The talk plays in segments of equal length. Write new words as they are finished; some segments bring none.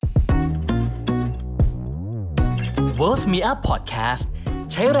Worth Me Up Podcast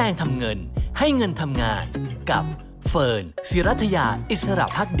ใช้แรงทำเงินให้เงินทำงานกับเฟิร์น ศิรัทยาอิสระ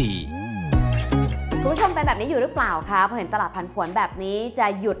ภักดีคุณผู้ชมเป็นแบบนี้อยู่หรือเปล่าคะพอเห็นตลาดผันผวนแบบนี้จะ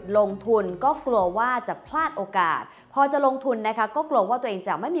หยุดลงทุนก็กลัวว่าจะพลาดโอกาสพอจะลงทุนนะคะก็กลัวว่าตัวเองจ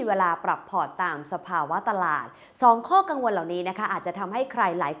ะไม่มีเวลาปรับพอร์ตตามสภาวะตลาด2ข้อกังวลเหล่านี้นะคะอาจจะทำให้ใคร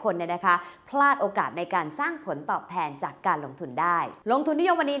หลายคนเนี่ยนะคะพลาดโอกาสในการสร้างผลตอบแทนจากการลงทุนได้ลงทุนนิย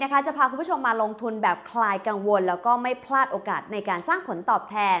มวันนี้นะคะจะพาคุณผู้ชมมาลงทุนแบบคลายกังวลแล้วก็ไม่พลาดโอกาสในการสร้างผลตอบ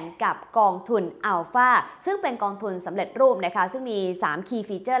แทนกับกองทุนอัลฟาซึ่งเป็นกองทุนสำเร็จรูปนะคะซึ่งมี3 Key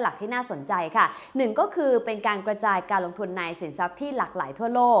Feature หลักที่น่าสนใจค่ะ1ก็คือเป็นการกระจายการลงทุนในสินทรัพย์ที่หลากหลายทั่ว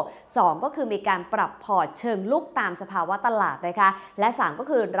โลก2ก็คือมีการปรับพอร์ตเชิงลุกตามสภาวะตลาดนะคะและ3ก็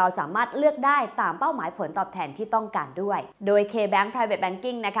คือเราสามารถเลือกได้ตามเป้าหมายผลตอบแทนที่ต้องการด้วยโดย K-Bank Private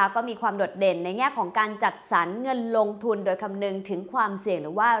Banking นะคะก็มีความโดดเด่นในแง่ของการจัดสรรเงินลงทุนโดยคำนึงถึงความเสี่ยงห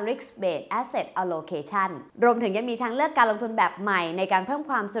รือว่า Risk Based Asset Allocation รวมถึงยังมีทางเลือกการลงทุนแบบใหม่ในการเพิ่ม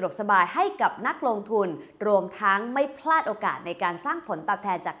ความสะดวกสบายให้กับนักลงทุนรวมทั้งไม่พลาดโอกาสในการสร้างผลตอบแท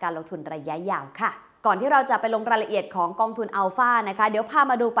นจากการลงทุนระยะยาวค่ะก่อนที่เราจะไปลงรายละเอียดของกองทุนอัลฟานะคะเดี๋ยวพา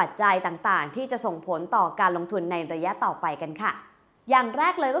มาดูปัจจัยต่างๆที่จะส่งผลต่อการลงทุนในระยะต่อไปกันค่ะอย่างแร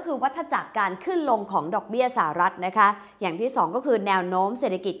กเลยก็คือวัฏจักรการขึ้นลงของดอกเบี้ยสหรัฐนะคะอย่างที่2ก็คือแนวโน้มเศร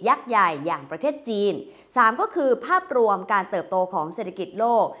ษฐกิจยักษ์ใหญ่อย่างประเทศจีน3ก็คือภาพรวมการเติบโตของเศรษฐกิจโล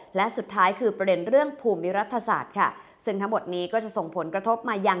กและสุดท้ายคือประเด็นเรื่องภูมิรัฐศาสตร์ค่ะซึ่งทั้งหมดนี้ก็จะส่งผลกระทบ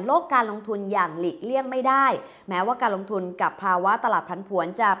มายังโลกการลงทุนอย่างหลีกเลี่ยงไม่ได้แม้ว่าการลงทุนกับภาวะตลาดผันผวน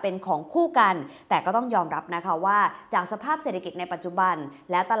จะเป็นของคู่กันแต่ก็ต้องยอมรับนะคะว่าจากสภาพเศรษฐกิจในปัจจุบัน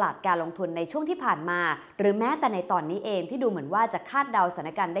และตลาดการลงทุนในช่วงที่ผ่านมาหรือแม้แต่ในตอนนี้เองที่ดูเหมือนว่าจะคาดเดาสถาน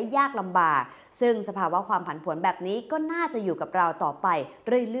การณ์ได้ยากลำบากซึ่งสภาวะความผันผวนแบบนี้ก็น่าจะอยู่กับเราต่อไป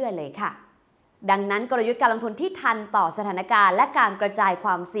เรื่อยๆเลยค่ะดังนั้นกลยุทธ์การลงทุนที่ทันต่อสถานการณ์และการกระจายคว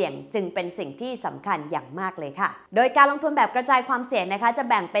ามเสี่ยงจึงเป็นสิ่งที่สำคัญอย่างมากเลยค่ะโดยการลงทุนแบบกระจายความเสี่ยงนะคะจะ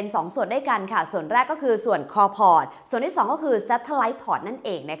แบ่งเป็น2ส่วนด้วยกันค่ะส่วนแรกก็คือส่วน Core Port ส่วนที่2ก็คือ Satellite Port นั่นเอ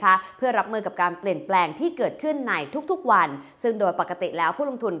งนะคะเพื่อรับมือกับการเปลี่ยนแปลงที่เกิดขึ้นในทุกๆวันซึ่งโดยปกติแล้วผู้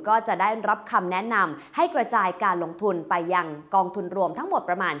ลงทุนก็จะได้รับคำแนะนำให้กระจายการลงทุนไปยังกองทุนรวมทั้งหมด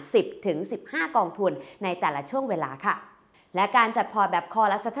ประมาณ 10-15 กองทุนในแต่ละช่วงเวลาค่ะและการจัดพอร์ตแบบ Core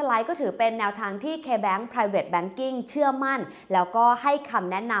และ Satellite ก็ถือเป็นแนวทางที่ K-Bank Private Banking เชื่อมั่นแล้วก็ให้ค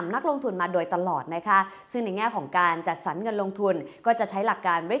ำแนะนำนักลงทุนมาโดยตลอดนะคะซึ่งในแง่ของการจัดสรรเงินลงทุนก็จะใช้หลักก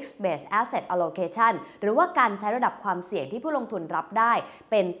าร Risk Based Asset Allocation หรือว่าการใช้ระดับความเสี่ยงที่ผู้ลงทุนรับได้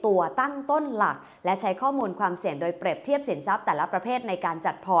เป็นตัวตั้งต้นหลักและใช้ข้อมูลความเสี่ยงโดยเปรียบเทียบสินทรัพย์แต่ละประเภทในการ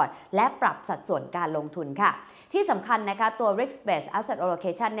จัดพอร์ตและปรับสัดส่วนการลงทุนค่ะที่สำคัญนะคะตัว Risk Based Asset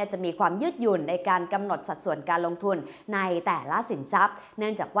Allocation เนี่ยจะมีความยืดหยุ่นในการกำหนดสัดส่วนการลงทุนในแต่ละสินทรัพย์เนื่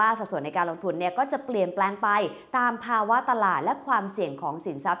องจากว่าสัดส่วนในการลงทุนเนี่ยก็จะเปลี่ยนแปลงไปตามภาวะตลาดและความเสี่ยงของ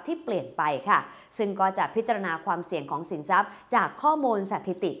สินทรัพย์ที่เปลี่ยนไปค่ะซึ่งก็จะพิจารณาความเสี่ยงของสินทรัพย์จากข้อมูลส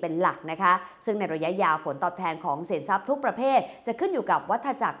ถิติเป็นหลักนะคะซึ่งในระยะยาวผลตอบแทนของสินทรัพย์ทุกประเภทจะขึ้นอยู่กับวัฏ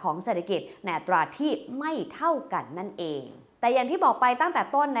จักรของเศรษฐกิจในอัตราที่ไม่เท่ากันนั่นเองแต่อย่างที่บอกไปตั้งแต่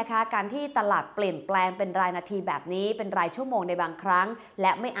ต้นนะคะการที่ตลาดเปลี่ยนแปลงเป็นรายนาทีแบบนี้เป็นรายชั่วโมงในบางครั้งแล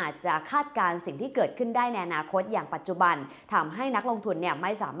ะไม่อาจจะคาดการณ์สิ่งที่เกิดขึ้นได้ในอนาคตอย่างปัจจุบันทำให้นักลงทุนเนี่ยไ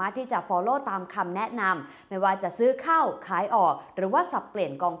ม่สามารถที่จะ follow ตามคำแนะนำไม่ว่าจะซื้อเข้าขายออกหรือว่าสับเปลี่ย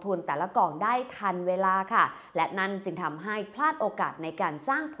นกองทุนแต่ละกองได้ทันเวลาค่ะและนั่นจึงทำให้พลาดโอกาสในการส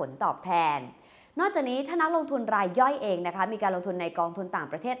ร้างผลตอบแทนนอกจากนี้ถ้านักลงทุนรายย่อยเองนะคะมีการลงทุนในกองทุนต่าง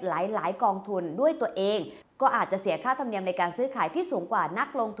ประเทศหลายๆกองทุนด้วยตัวเองก็อาจจะเสียค่าธรรมเนียมในการซื้อขายที่สูงกว่านัก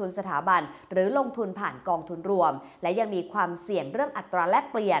ลงทุนสถาบันหรือลงทุนผ่านกองทุนรวมและยังมีความเสี่ยงเรื่องอัตราแลก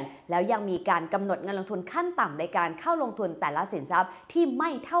เปลี่ยนแล้วยังมีการกำหนดเงินลงทุนขั้นต่ำในการเข้าลงทุนแต่ละสินทรัพย์ที่ไม่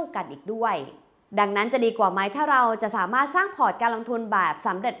เท่ากันอีกด้วยดังนั้นจะดีกว่าไหมถ้าเราจะสามารถสร้างพอร์ตการลงทุนแบบส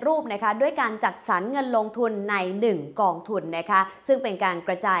ำเร็จรูปนะคะด้วยการจัดสรรเงินลงทุนใน1กองทุนนะคะซึ่งเป็นการก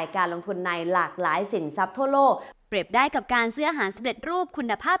ระจายการลงทุนในหลากหลายสินทรัพย์ทั่วโลกเปรียบได้กับการซื้ออาหารสำเร็จรูปคุ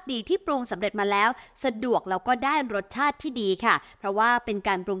ณภาพดีที่ปรุงสำเร็จมาแล้วสะดวกแล้วก็ได้รสชาติที่ดีค่ะเพราะว่าเป็นก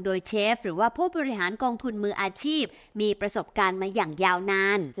ารปรุงโดยเชฟหรือว่าผู้บริหารกองทุนมืออาชีพมีประสบการณ์มาอย่างยาวนา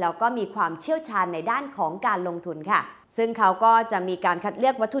นแล้วก็มีความเชี่ยวชาญในด้านของการลงทุนค่ะซึ่งเขาก็จะมีการคัดเลื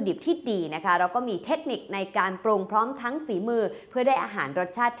อกวัตถุดิบที่ดีนะคะแล้วก็มีเทคนิคในการปรุงพร้อมทั้งฝีมือเพื่อได้อาหารรส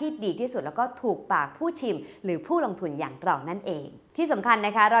ชาติที่ดีที่สุดแล้วก็ถูกปากผู้ชิมหรือผู้ลงทุนอย่างเรานั่นเองที่สำคัญน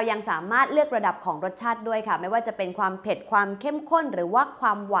ะคะเรายังสามารถเลือกระดับของรสชาติด้วยค่ะไม่ว่าจะเป็นความเผ็ดความเข้มข้นหรือว่าคว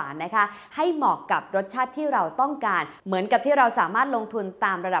ามหวานนะคะให้เหมาะกับรสชาติที่เราต้องการเหมือนกับที่เราสามารถลงทุนต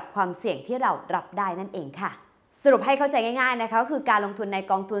ามระดับความเสี่ยงที่เรารับได้นั่นเองค่ะสรุปให้เข้าใจง่ายๆนะคะก็คือการลงทุนใน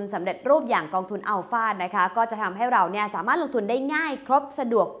กองทุนสำเร็จรูปอย่างกองทุนอัลฟานะคะก็จะทำให้เราเนี่ยสามารถลงทุนได้ง่ายครบสะ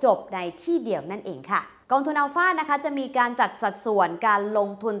ดวกจบในที่เดียวนั่นเองค่ะ กองทุนอัลฟานะคะจะมีการจัดสัดส่วนการลง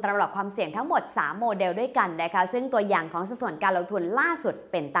ทุนตามระดับความเสี่ยงทั้งหมด3โมเดลด้วยกันนะคะซึ่งตัวอย่างของสัดส่วนการลงทุนล่าสุด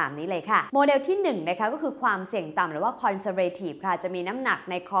เป็นตามนี้เลยค่ะโมเดลที่1นะคะก็คือความเสี่ยงต่ำหรือว่า conservative ค่ะจะมีน้ำหนัก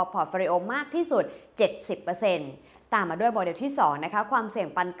ใน core portfolio มากที่สุด 70%ตามมาด้วยโมเดลที่2นะคะความเสี่ยง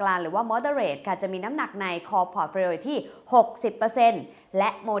ปานกลางหรือว่า moderate ค่ะจะมีน้ำหนักใน core portfolio ที่ 60%และ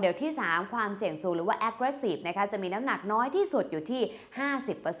โมเดลที่3ความเสี่ยงสูงหรือว่า aggressive นะคะจะมีน้ำหนักน้อยที่สุดอยู่ที่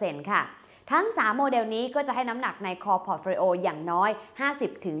 50% ค่ะทั้ง3โมเดลนี้ก็จะให้น้ำหนักใน core portfolio อย่างน้อย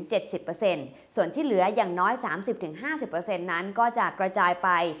 50-70% ส่วนที่เหลืออย่างน้อย 30-50% นั้นก็จะกระจายไป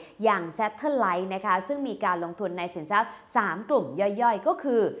อย่าง satellite นะคะซึ่งมีการลงทุนในสินทรัพย์3กลุ่มย่อยๆก็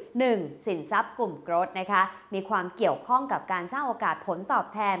คือ 1. สินทรัพย์กลุ่ม growth นะคะมีความเกี่ยวข้องกับการสร้างโอกาสผลตอบ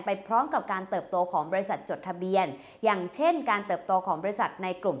แทนไปพร้อมกับการเติบโตของบริษัทจดทะเบียนอย่างเช่นการเติบโตของบริษัทใน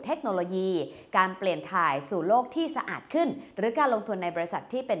กลุ่มเทคโนโลยีการเปลี่ยนถ่ายสู่โลกที่สะอาดขึ้นหรือการลงทุนในบริษัท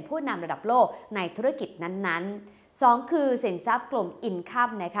ที่เป็นผู้นำระดับโลกในธุรกิจนั้นๆ 2. คือสินทรัพย์กลุ่ม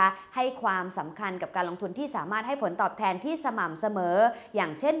Income นะคะให้ความสำคัญกับการลงทุนที่สามารถให้ผลตอบแทนที่สม่ำเสมออย่า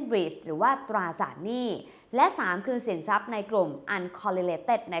งเช่น REITs หรือว่าตราสารหนี้และ 3. คือสินทรัพย์ในกลุ่ม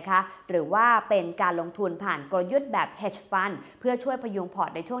Uncorrelated นะคะหรือว่าเป็นการลงทุนผ่านกลยุทธ์แบบ Hedge Fund เพื่อช่วยพยุงพอร์ต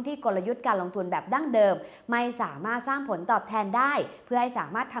ในช่วงที่กลยุทธ์การลงทุนแบบดั้งเดิมไม่สามารถสร้างผลตอบแทนได้เพื่อให้สา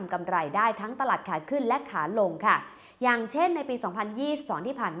มารถทำกำไรได้ทั้งตลาดขาขึ้นและขาลงค่ะอย่างเช่นในปี 2022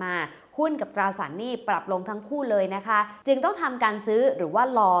 ที่ผ่านมาหุ้นกับตราสารหนี้ปรับลงทั้งคู่เลยนะคะจึงต้องทำการซื้อหรือว่า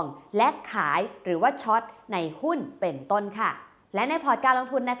ลองและขายหรือว่าช็อตในหุ้นเป็นต้นค่ะและในพอร์ตการลง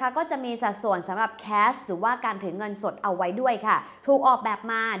ทุนนะคะก็จะมีสัดส่วนสำหรับ cash หรือว่าการถือเงินสดเอาไว้ด้วยค่ะถูกออกแบบ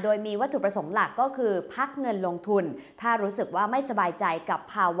มาโดยมีวัตถุประสงค์หลักก็คือพักเงินลงทุนถ้ารู้สึกว่าไม่สบายใจกับ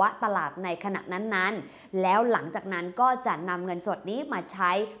ภาวะตลาดในขณะนั้นๆแล้วหลังจากนั้นก็จะนำเงินสดนี้มาใ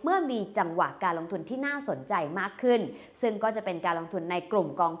ช้เมื่อมีจังหวะการลงทุนที่น่าสนใจมากขึ้นซึ่งก็จะเป็นการลงทุนในกลุ่ม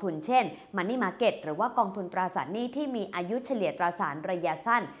กองทุนเช่น Money Market หรือว่ากองทุนตราสารหนี้ที่มีอายุเฉลี่ยตราสารระยะ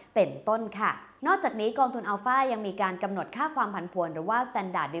สั้นเป็นต้นค่ะนอกจากนี้กองทุนอัลฟายังมีการกำหนดค่าความผันผวนหรือว่า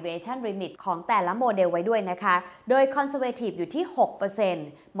Standard Deviation Limit ของแต่ละโมเดลไว้ด้วยนะคะโดย Conservative อยู่ที่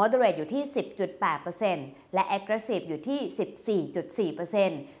 6% Moderate อยู่ที่ 10.8% และ Aggressive อยู่ที่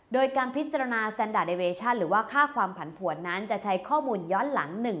 14.4% โดยการพิจารณา Standard Deviation หรือว่าค่าความผันผวนนั้นจะใช้ข้อมูลย้อนหลัง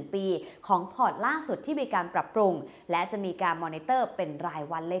1ปีของพอร์ตล่าสุดที่มีการปรับปรุงและจะมีการมอนิเตอร์เป็นราย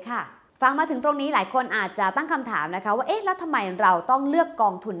วันเลยค่ะฟังมาถึงตรงนี้หลายคนอาจจะตั้งคำถามนะคะว่าแล้วทำไมเราต้องเลือกกอ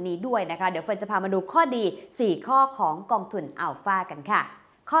งทุนนี้ด้วยนะคะเดี๋ยวเฟิร์นจะพามาดูข้อดี4ข้อของกองทุนอัลฟากันค่ะ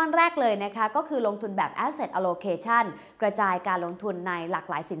ข้อแรกเลยนะคะก็คือลงทุนแบบ asset allocation กระจายการลงทุนในหลาก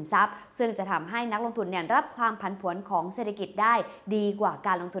หลายสินทรัพย์ซึ่งจะทำให้นักลงทุนรับความผันผวนของเศรษฐกิจได้ดีกว่าก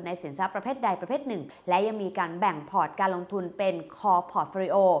ารลงทุนในสินทรัพย์ประเภทใดประเภทหนึ่งและยังมีการแบ่งพอร์ตการลงทุนเป็น core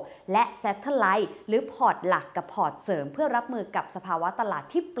portfolio และ satellite หรือพอร์ตหลักกับพอร์ตเสริมเพื่อรับมือกับสภาวะตลาด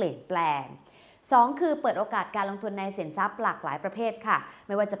ที่เปลี่ยนแปลง2คือเปิดโอกาสการลงทุนในสินทรัพย์หลากหลายประเภทค่ะไ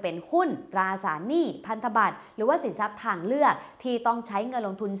ม่ว่าจะเป็นหุ้นตราสารหนี้พันธบัตรหรือว่าสินทรัพย์ทางเลือกที่ต้องใช้เงินล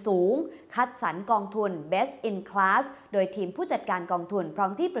งทุนสูงคัดสรรกองทุน best in class โดยทีมผู้จัดการกองทุนพร้อ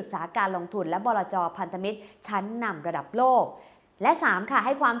มที่ปรึกษาการลงทุนและบลจ.พันธมิตรชั้นนำระดับโลกและ 3 ค่ะใ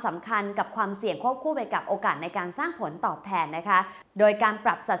ห้ความสำคัญกับความเสี่ยงควบคู่ไปกับโอกาสในการสร้างผลตอบแทนนะคะโดยการป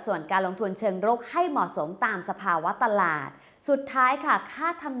รับสัดส่วนการลงทุนเชิงรุกให้เหมาะสมตามสภาวะตลาดสุดท้ายค่ะค่า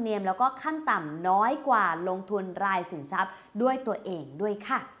ธรรมเนียมแล้วก็ขั้นต่ำน้อยกว่าลงทุนรายสินทรัพย์ด้วยตัวเองด้วย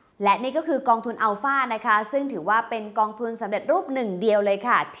ค่ะและนี่ก็คือกองทุนอัลฟานะคะซึ่งถือว่าเป็นกองทุนสำเร็จรูปหนึ่งเดียวเลย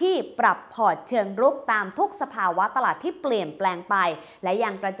ค่ะที่ปรับพอร์ตเชิงรุกตามทุกสภาวะตลาดที่เปลี่ยนแปลงไปและยั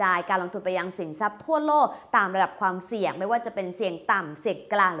งกระจายการลงทุนไปยังสินทรัพย์ทั่วโลกตามระดับความเสี่ยงไม่ว่าจะเป็นเสี่ยงต่ำเสี่ยง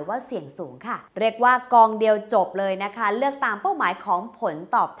กลางหรือว่าเสี่ยงสูงค่ะเรียกว่ากองเดียวจบเลยนะคะเลือกตามเป้าหมายของผล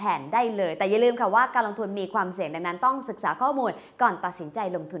ตอบแทนได้เลยแต่อย่าลืมค่ะว่าการลงทุนมีความเสี่ยงดังนั้นต้องศึกษาข้อมูลก่อนตัดสินใจ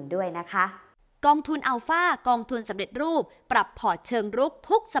ลงทุนด้วยนะคะกองทุนอัลฟากองทุนสำเร็จรูปปรับพอร์ตเชิงรุก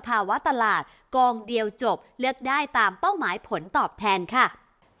ทุกสภาวะตลาดกองเดียวจบเลือกได้ตามเป้าหมายผลตอบแทนค่ะ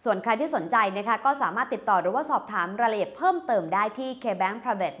ส่วนใครที่สนใจนะคะก็สามารถติดต่อหรือว่าสอบถามรายละเอียดเพิ่มเติมได้ที่ KBank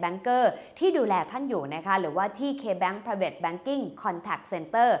Private Banker ที่ดูแลท่านอยู่นะคะหรือว่าที่ KBank Private Banking Contact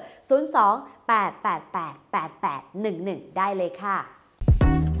Center 02 888 8811 ได้เลยค่ะ